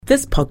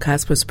This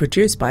podcast was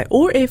produced by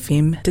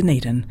OARsome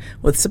Dunedin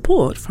with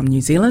support from New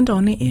Zealand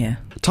On the Air.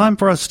 Time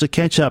for us to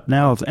catch up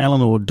now with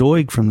Eleanor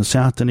Doig from the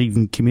South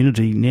Dunedin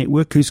Community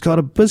Network, who's got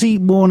a busy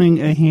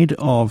morning ahead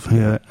of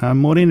her.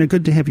 Morena,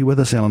 good to have you with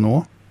us,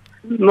 Eleanor.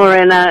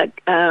 Morena,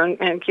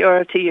 and kia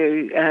ora to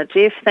you,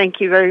 Jeff. Thank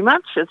you very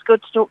much. It's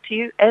good to talk to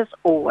you, as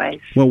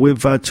always. Well,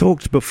 we've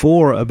talked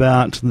before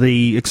about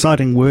the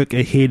exciting work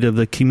ahead of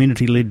the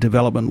Community-Led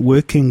Development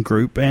Working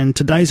Group, and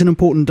today's an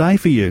important day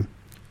for you.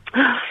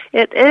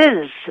 It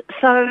is.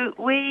 So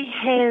we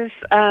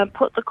have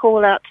put the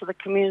call out to the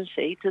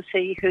community to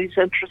see who's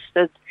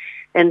interested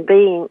in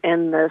being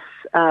in this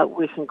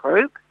working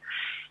group,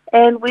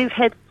 and we've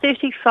had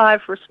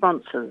 35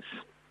 responses.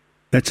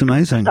 That's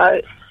amazing. So,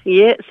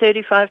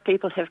 35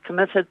 people have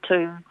committed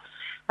to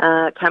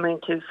coming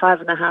to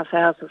 5.5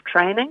 hours of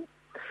training,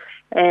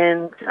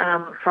 and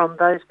from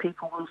those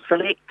people we'll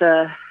select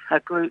a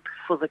group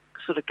for the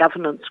sort of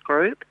governance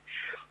group,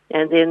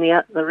 and then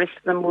the rest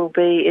of them will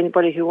be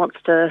anybody who wants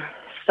to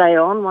stay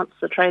on once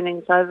the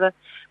training's over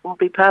will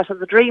be part of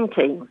the dream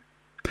team,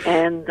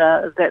 and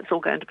that's all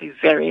going to be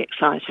very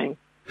exciting.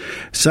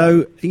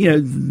 So,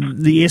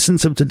 the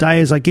essence of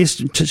today is, I guess,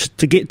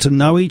 to get to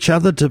know each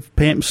other, to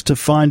perhaps to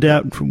find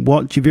out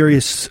what your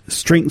various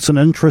strengths and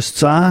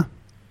interests are?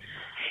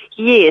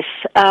 Yes,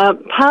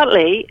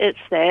 partly it's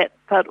that,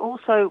 but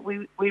also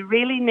we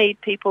really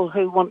need people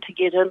who want to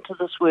get into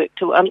this work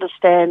to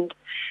understand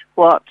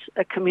what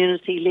a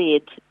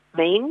community-led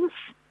means.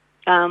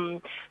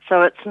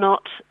 So it's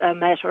not a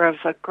matter of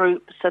a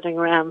group sitting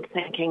around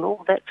thinking,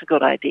 oh, that's a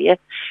good idea,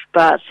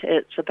 but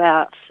it's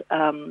about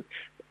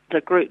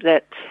the group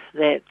that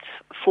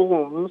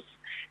forms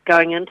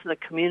going into the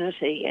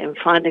community and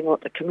finding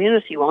what the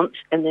community wants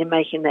and then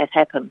making that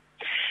happen.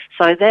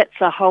 So that's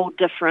a whole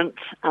different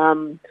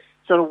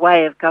sort of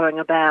way of going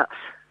about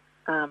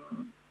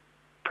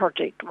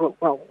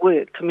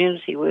work,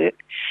 community work,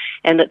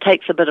 and it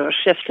takes a bit of a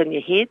shift in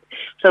your head.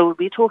 So we'll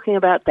be talking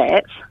about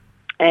that,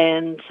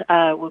 and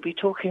we'll be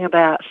talking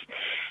about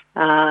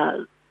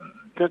the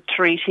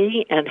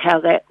treaty and how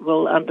that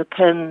will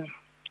underpin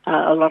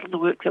a lot of the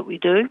work that we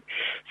do.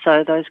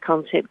 So those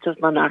concepts of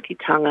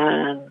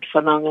manaakitanga and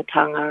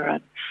whanaungatanga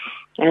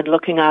and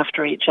looking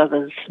after each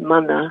other's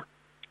mana,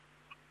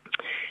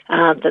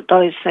 that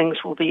those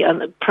things will be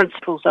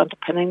principles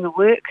underpinning the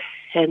work.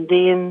 And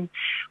then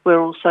we're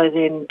also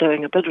then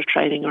doing a bit of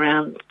training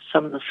around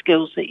some of the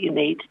skills that you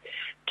need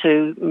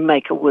to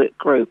make a work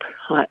group,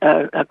 like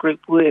a group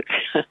work,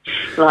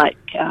 like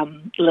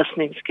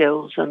listening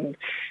skills and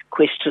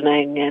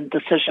questioning and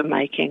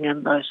decision-making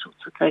and those sorts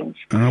of things.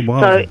 Oh,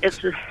 wow. So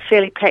it's a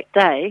fairly packed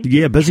day.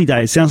 Yeah, busy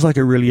day. It sounds like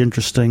a really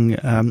interesting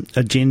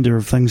agenda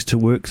of things to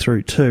work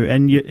through too.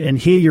 And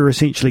here you're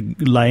essentially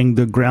laying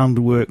the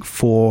groundwork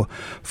for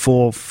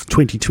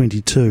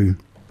 2022.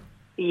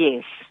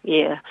 Yes,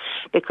 yeah,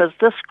 because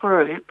this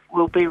group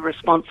will be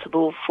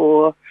responsible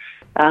for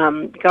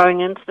going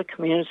into the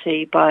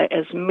community by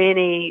as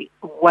many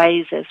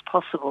ways as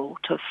possible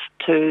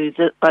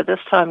by this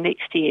time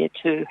next year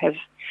to have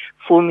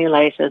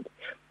formulated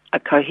a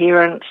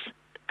coherent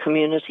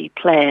community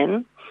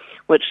plan,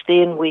 which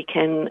then we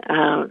can,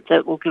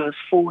 that will give us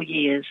 4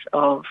 years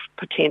of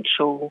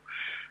potential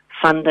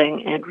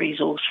funding and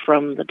resource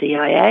from the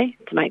DIA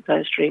to make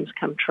those dreams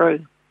come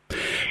true.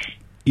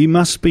 You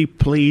must be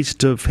pleased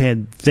to have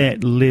had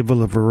that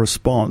level of a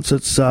response.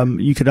 It's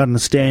you could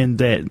understand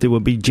that there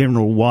would be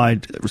general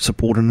wide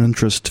support and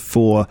interest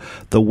for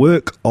the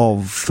work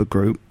of the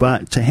group,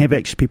 but to have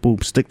actually people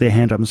stick their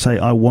hand up and say,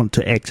 I want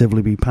to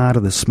actively be part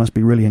of this, must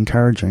be really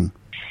encouraging.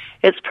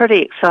 It's pretty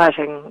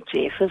exciting,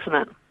 Jeff, isn't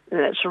it?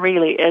 It's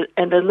really,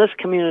 and in this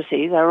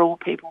community, they're all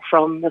people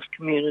from this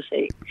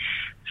community.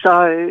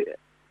 So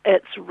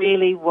it's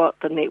really what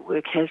the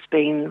network has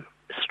been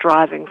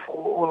striving for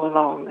all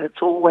along.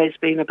 It's always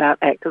been about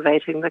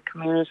activating the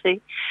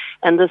community,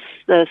 and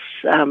this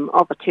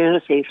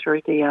opportunity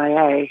through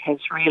DIA has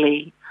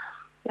really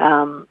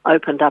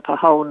opened up a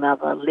whole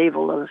nother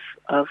level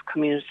of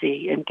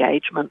community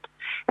engagement,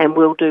 and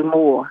we'll do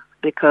more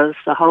because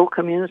the whole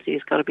community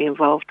has got to be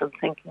involved in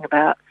thinking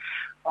about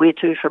where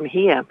to from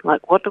here.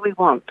 Like, what do we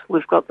want?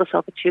 We've got this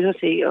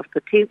opportunity of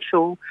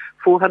potential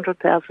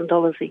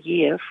 $400,000 a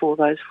year for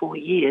those 4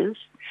 years.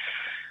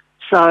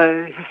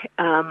 So,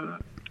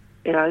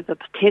 the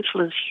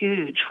potential is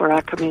huge for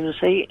our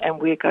community, and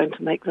we're going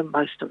to make the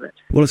most of it.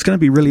 Well, it's going to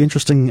be really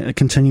interesting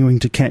continuing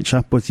to catch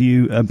up with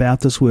you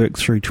about this work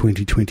through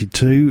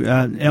 2022.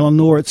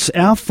 Eleanor, it's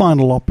our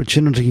final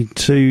opportunity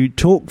to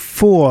talk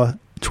for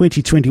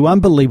 2021,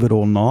 believe it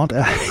or not. We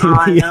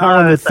are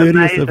on the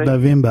 30th of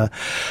November.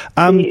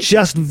 Yes.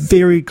 Just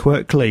very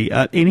quickly,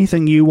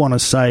 anything you want to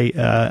say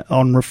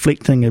on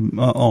reflecting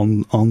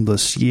on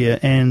this year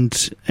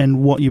and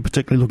what you're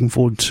particularly looking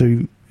forward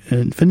to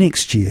for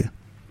next year?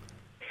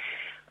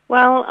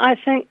 Well, I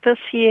think this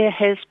year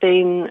has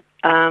been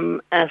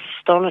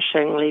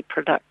astonishingly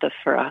productive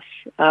for us.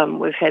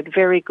 We've had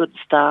very good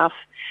staff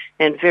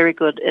and very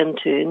good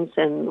interns,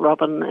 and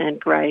Robin and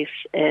Grace,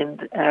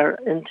 and our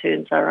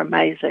interns are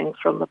amazing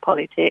from the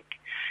Polytech.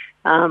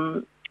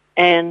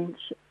 And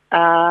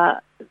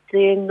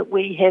then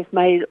we have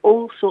made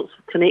all sorts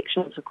of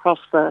connections across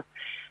the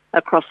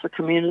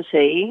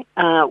community.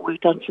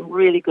 We've done some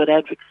really good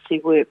advocacy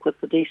work with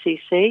the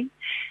DCC,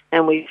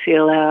 and we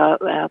feel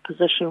our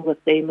position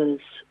with them is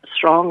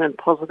strong and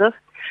positive,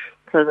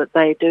 so that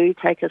they do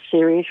take us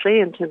seriously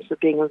in terms of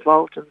being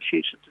involved in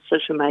future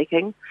decision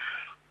making.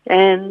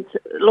 And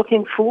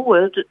looking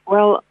forward,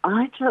 well,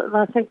 I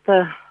think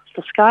the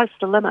sky's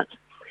the limit.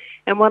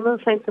 And one of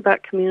the things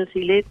about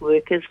community-led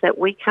work is that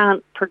we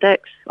can't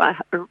predict.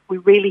 We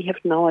really have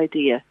no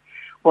idea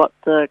what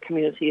the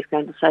community is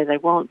going to say they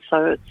want.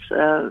 So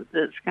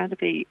it's going to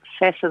be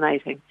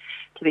fascinating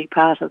to be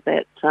part of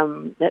that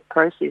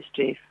process,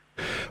 Jeff.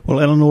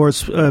 Well, Eleanor,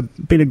 it's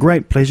been a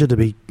great pleasure to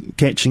be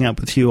catching up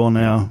with you on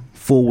our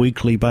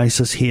 4-weekly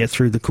basis here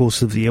through the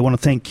course of the year. I want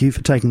to thank you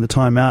for taking the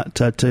time out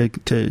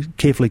to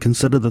carefully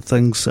consider the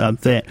things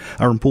that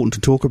are important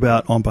to talk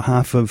about on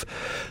behalf of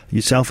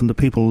yourself and the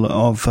people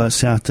of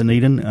South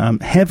Dunedin.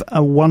 Have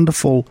a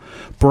wonderful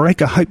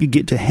break. I hope you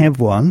get to have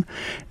one,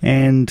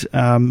 and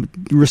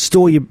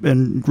restore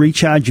and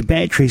recharge your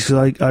batteries,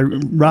 because I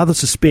rather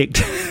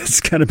suspect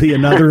it's going to be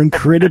another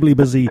incredibly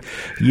busy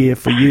year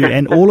for you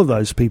and all of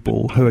those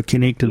people who are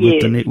connected with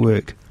the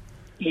network.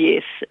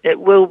 Yes, it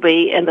will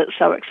be, and it's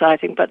so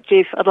exciting. But,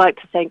 Jeff, I'd like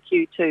to thank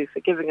you, too,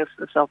 for giving us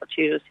this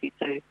opportunity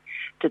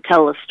to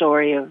tell the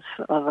story of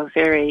a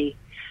very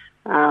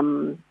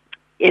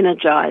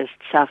energised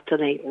South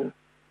Dunedin.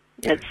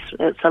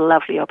 It's a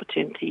lovely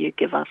opportunity you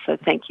give us, so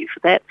thank you for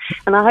that.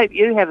 And I hope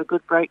you have a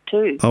good break,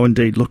 too. Oh,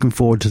 indeed. Looking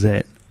forward to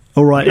that.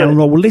 All right,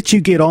 Eleanor, we'll let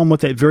you get on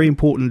with that very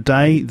important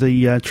day,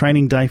 the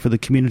training day for the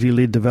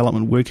Community-Led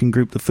Development Working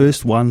Group, the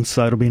first one,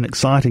 so it'll be an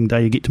exciting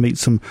day. You get to meet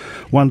some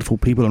wonderful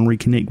people and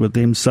reconnect with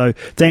them. So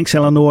thanks,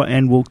 Eleanor,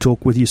 and we'll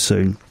talk with you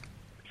soon.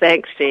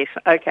 Thanks, Jeff.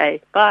 Okay,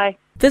 bye.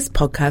 This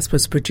podcast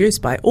was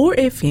produced by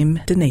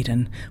OARsome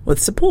Dunedin with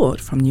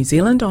support from New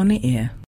Zealand On the Air.